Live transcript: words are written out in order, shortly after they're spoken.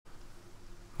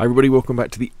Hi everybody, welcome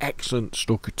back to the excellent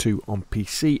Stalker 2 on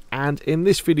PC, and in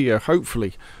this video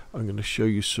hopefully I'm going to show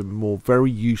you some more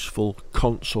very useful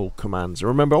console commands. And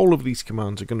remember, all of these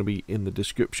commands are going to be in the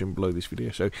description below this video,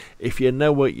 so if you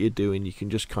know what you're doing you can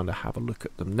just kind of have a look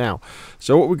at them now.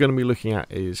 So what we're going to be looking at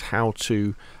is how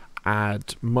to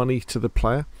add money to the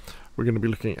player. We're going to be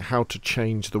looking at how to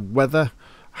change the weather,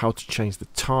 how to change the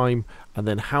time, and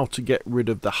then how to get rid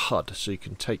of the HUD so you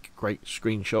can take great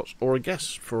screenshots, or I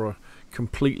guess for a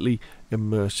completely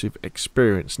immersive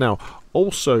experience. Now,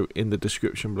 also in the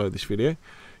description below this video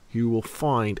you will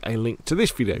find a link to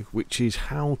this video, which is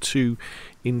how to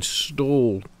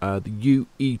install the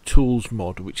UE Tools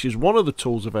mod, which is one of the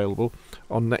tools available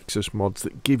on Nexus Mods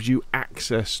that gives you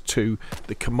access to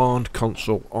the command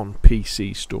console on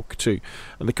PC Stalker 2.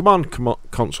 And the command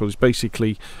console is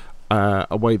basically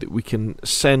a way that we can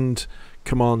send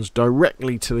commands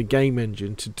directly to the game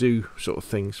engine to do sort of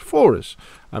things for us.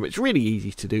 It's really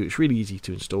easy to do, it's really easy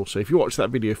to install, so if you watch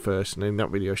that video first and in that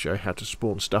video show how to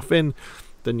spawn stuff in,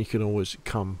 then you can always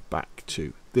come back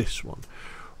to this one.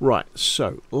 Right,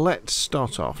 so let's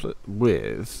start off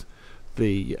with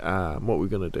the what we're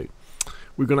going to do.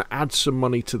 We're going to add some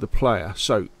money to the player.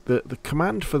 So the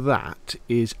command for that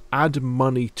is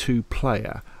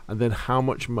XAddMoneyToPlayer, and then how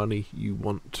much money you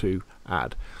want to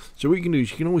add. So what you can do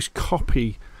is you can always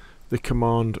copy the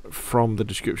command from the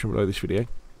description below this video.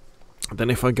 And then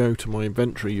if I go to my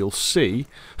inventory, you'll see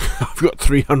I've got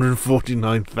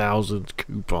 349,000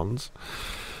 coupons.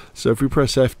 So if we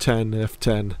press F10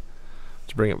 to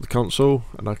bring up the console,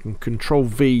 and I can Control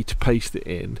V to paste it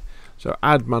in. So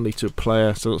add money to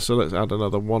player. So let's add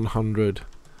another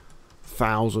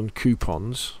 100,000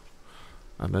 coupons,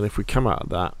 and then if we come out of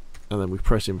that and then we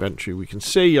press inventory, we can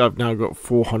see I've now got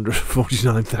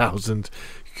 449,000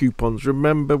 coupons.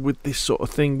 Remember, with this sort of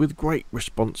thing, with great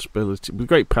responsibility, with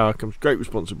great power comes great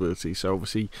responsibility. So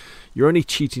obviously you're only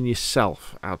cheating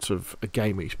yourself out of a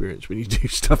game experience when you do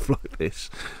stuff like this.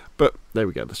 But there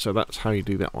we go, so that's how you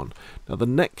do that one. Now the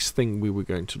next thing we were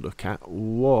going to look at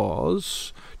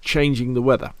was changing the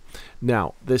weather.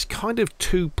 Now there's kind of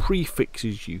two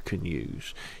prefixes you can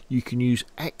use. You can use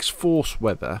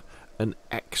XForceWeather and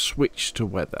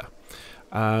XSwitchToWeather.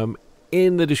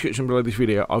 In the description below this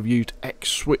video I've used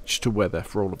XSwitchToWeather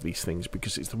for all of these things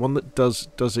because it's the one that does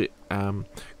it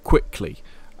quickly.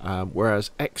 Whereas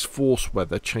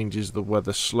XForceWeather changes the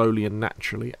weather slowly and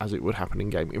naturally as it would happen in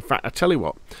game. In fact, I tell you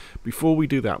what, before we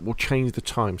do that, we'll change the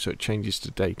time so it changes to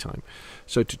daytime.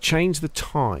 So to change the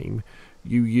time,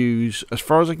 you use, as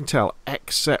far as I can tell,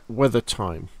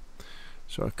 XSetWeatherTime.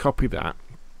 So I copy that,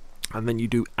 and then you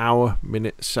do hour,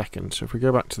 minute, second. So if we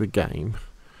go back to the game,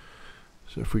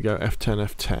 so if we go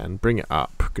F10, bring it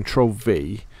up, Control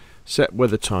V, set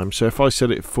weather time. So if I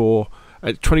set it for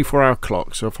a 24-hour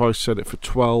clock, so if I set it for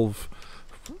 12,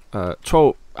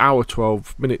 hour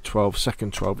 12, minute 12,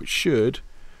 second 12, it should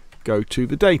go to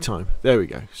the daytime. There we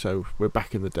go. So we're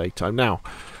back in the daytime now.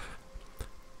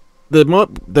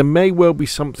 There may well be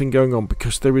something going on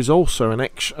because there is also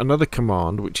another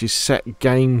command which is set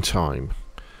game time.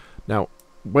 Now,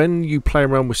 when you play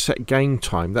around with set game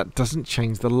time, that doesn't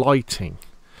change the lighting.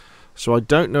 So I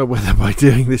don't know whether by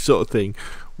doing this sort of thing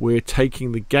we're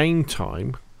taking the game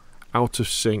time out of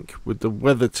sync with the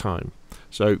weather time.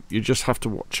 So you just have to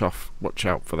watch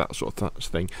out for that sort of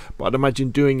thing. But I'd imagine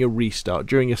doing a restart,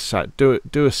 during a set, do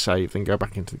a save, then go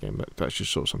back into the game. That's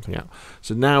just sort something out.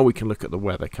 So now we can look at the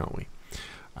weather, can't we?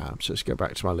 So let's go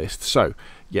back to my list. So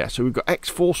yeah, so we've got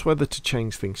XForceWeather to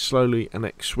change things slowly, and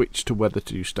XSwitchToWeather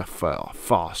to do stuff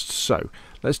fast. So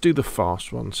let's do the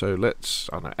fast one. So let's,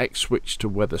 I don't know,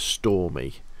 XSwitchToWeather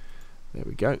Stormy. There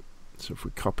we go. So if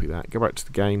we copy that, go back to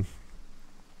the game.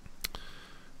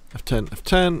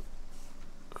 F10,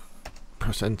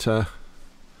 press enter,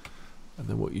 and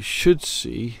then what you should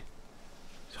see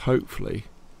is hopefully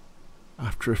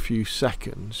after a few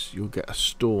seconds you'll get a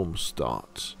storm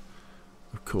start.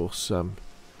 Of course,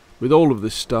 with all of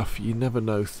this stuff you never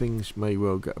know, things may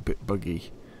well get a bit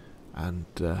buggy and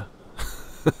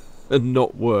and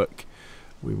not work.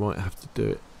 We might have to do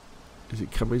it. Is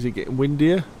it coming? Is it getting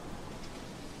windier?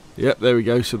 Yep, there we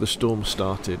go. So the storm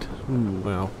started. Ooh,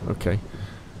 wow, okay.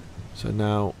 So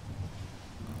now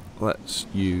let's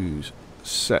use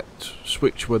set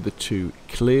switch weather to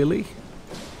clearly.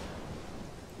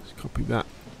 Let's copy that.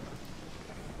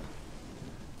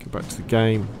 Go back to the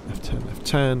game.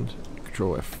 F10,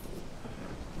 Control F.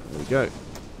 There we go.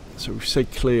 So we've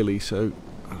said clearly. So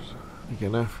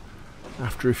again,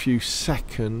 after a few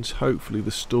seconds, hopefully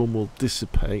the storm will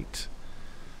dissipate,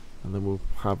 and then we'll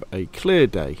have a clear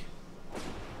day.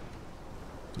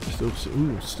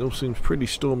 Still seems pretty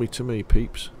stormy to me,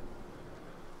 peeps.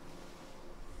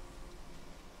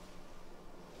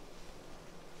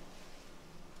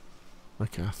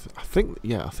 Okay, I think,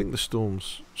 yeah, I think the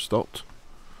storm's stopped.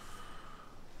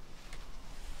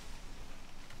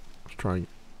 Let's try.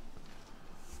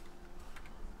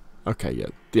 Okay,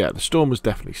 yeah, the storm has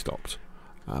definitely stopped.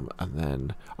 And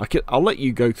then I'll let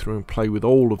you go through and play with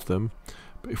all of them.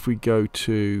 But if we go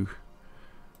to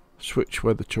switch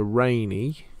weather to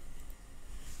rainy.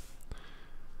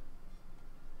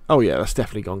 Oh yeah, that's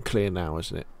definitely gone clear now,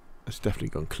 isn't it? It's definitely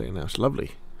gone clear now. It's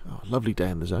lovely. Oh, lovely day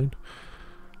in the zone.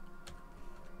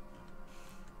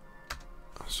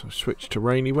 So switch to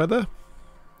rainy weather.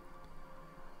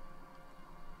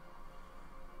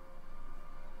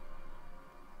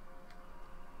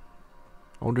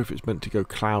 I wonder if it's meant to go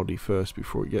cloudy first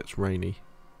before it gets rainy.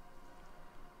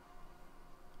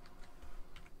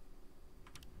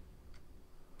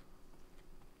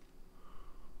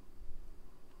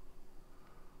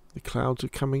 The clouds are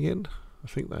coming in. I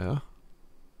think they are.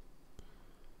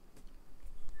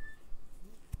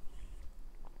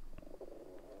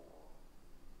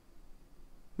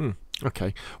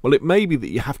 Okay. Well, it may be that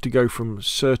you have to go from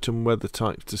certain weather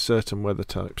types to certain weather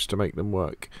types to make them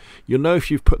work. You'll know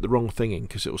if you've put the wrong thing in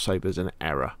because it will say there's an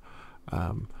error.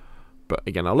 But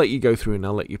again, I'll let you go through and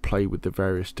I'll let you play with the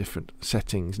various different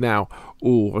settings. Now,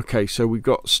 okay, so we've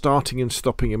got starting and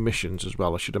stopping emissions as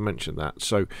well. I should have mentioned that.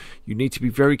 So you need to be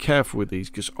very careful with these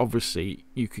because obviously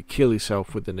you could kill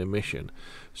yourself with an emission.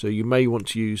 So you may want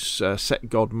to use set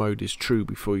God mode is true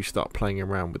before you start playing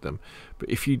around with them. But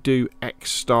if you do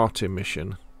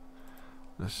XStartEmission,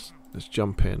 let's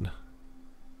jump in.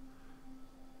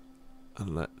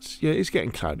 And yeah, it's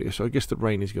getting cloudier, so I guess the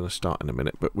rain is going to start in a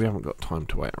minute, but we haven't got time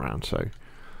to wait around, so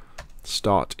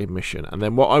start emission. And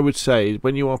then what I would say is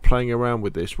when you are playing around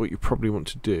with this, what you probably want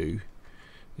to do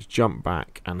is jump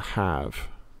back and have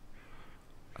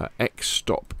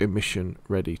XStopEmission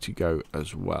ready to go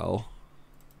as well.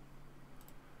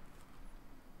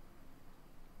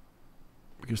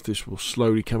 Because this will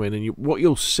slowly come in, and what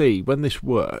you'll see when this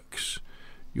works,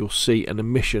 you'll see an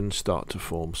emission start to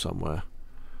form somewhere.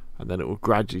 And then it will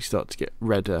gradually start to get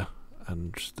redder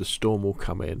and the storm will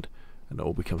come in and it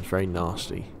all becomes very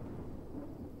nasty.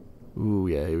 Ooh,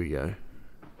 yeah, here we go.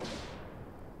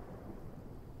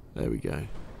 There we go. I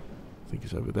think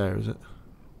it's over there, is it?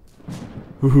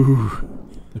 Ooh,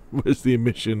 where's the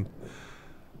emission?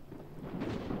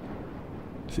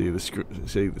 See the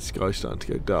sky starting to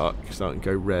go dark, starting to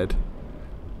go red.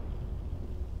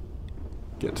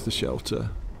 Get to the shelter.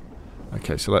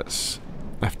 Okay, so let's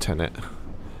F10 it.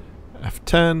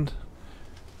 F10,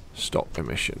 stop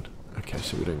emission. Okay,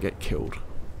 so we don't get killed.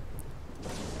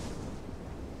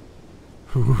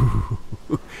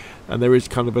 And there is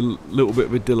kind of a little bit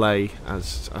of a delay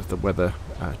as the weather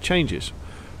changes.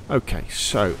 Okay,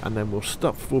 so and then we'll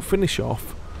finish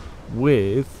off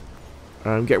with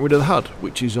getting rid of the HUD,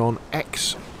 which is on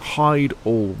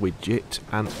XHideAllWidget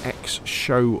and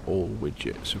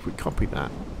XShowAllWidget. So if we copy that,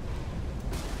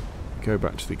 go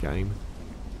back to the game.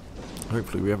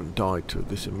 Hopefully we haven't died to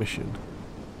this emission.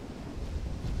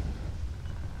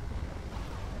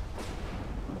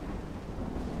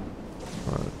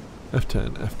 Right,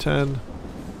 F10, F10,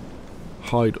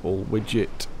 hide all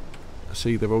widget.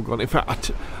 See, they've all gone. In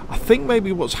fact, I think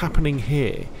maybe what's happening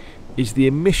here is the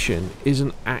emission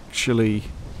isn't actually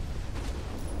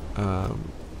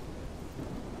on.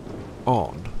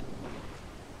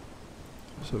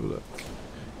 Let's have a look.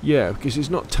 Yeah, because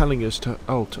it's not telling us to.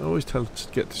 Oh, to always tell us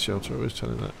to get to shelter. Always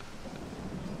telling that.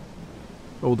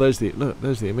 Oh, there's the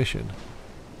there's the emission.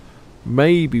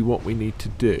 Maybe what we need to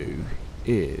do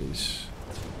is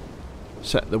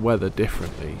set the weather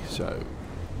differently. So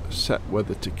set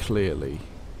weather to clearly.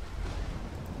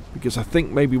 Because I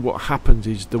think maybe what happens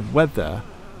is the weather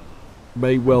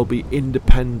may well be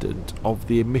independent of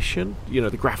the emission. You know,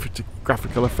 the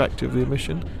graphical effect of the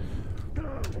emission.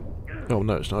 Oh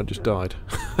no, it's not. I just died.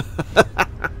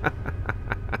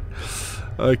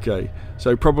 Okay,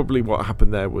 so probably what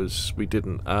happened there was we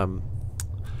didn't.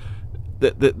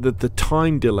 The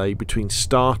time delay between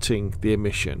starting the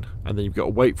emission and then you've got to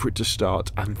wait for it to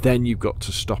start and then you've got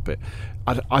to stop it.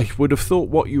 I would have thought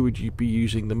what you would be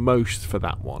using the most for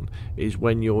that one is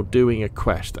when you're doing a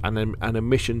quest and then an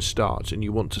emission starts and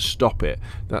you want to stop it.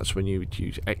 That's when you would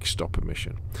use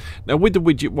XStopEmission. Now with the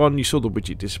widget one, you saw the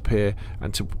widget disappear,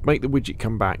 and to make the widget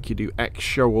come back you do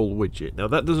XShowAllWidget. Now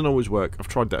that doesn't always work. I've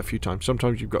tried that a few times.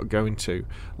 Sometimes you've got to go into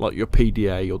like your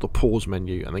PDA or the pause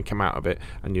menu and then come out of it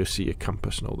and you'll see your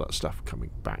compass and all that stuff coming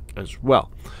back as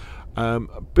well.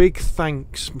 Big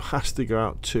thanks has to go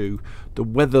out to the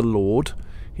Weather Lord.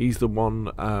 He's the one.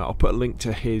 I'll put a link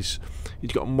to his.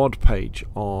 He's got a mod page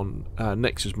on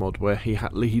Nexus Mod where he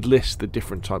lists the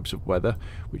different types of weather,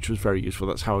 which was very useful.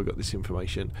 That's how I got this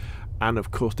information. and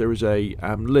of course there is a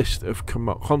list of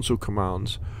console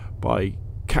commands by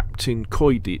Captain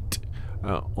Coidit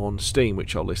on Steam,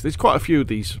 which I'll list. There's quite a few of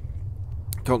these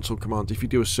console commands. If you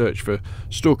do a search for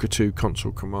Stalker 2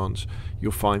 console commands,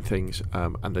 you'll find things,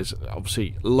 and there's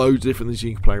obviously loads of different things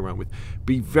you can play around with.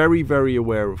 Be very, very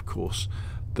aware, of course,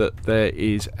 that there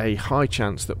is a high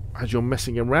chance that as you're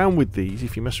messing around with these,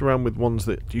 if you mess around with ones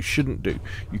that you shouldn't do,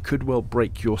 you could well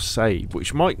break your save,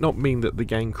 which might not mean that the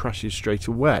game crashes straight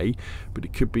away, but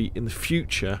it could be in the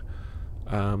future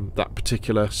that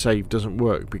particular save doesn't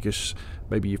work because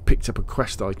maybe you've picked up a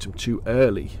quest item too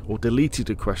early, or deleted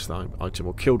a quest item,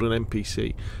 or killed an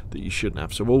NPC that you shouldn't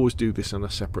have. So always do this on a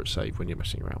separate save when you're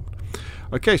messing around.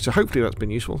 Okay, so hopefully that's been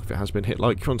useful. If it has been, hit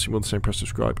like. If you want to see more of the same, press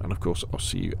subscribe, and of course I'll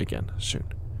see you again soon.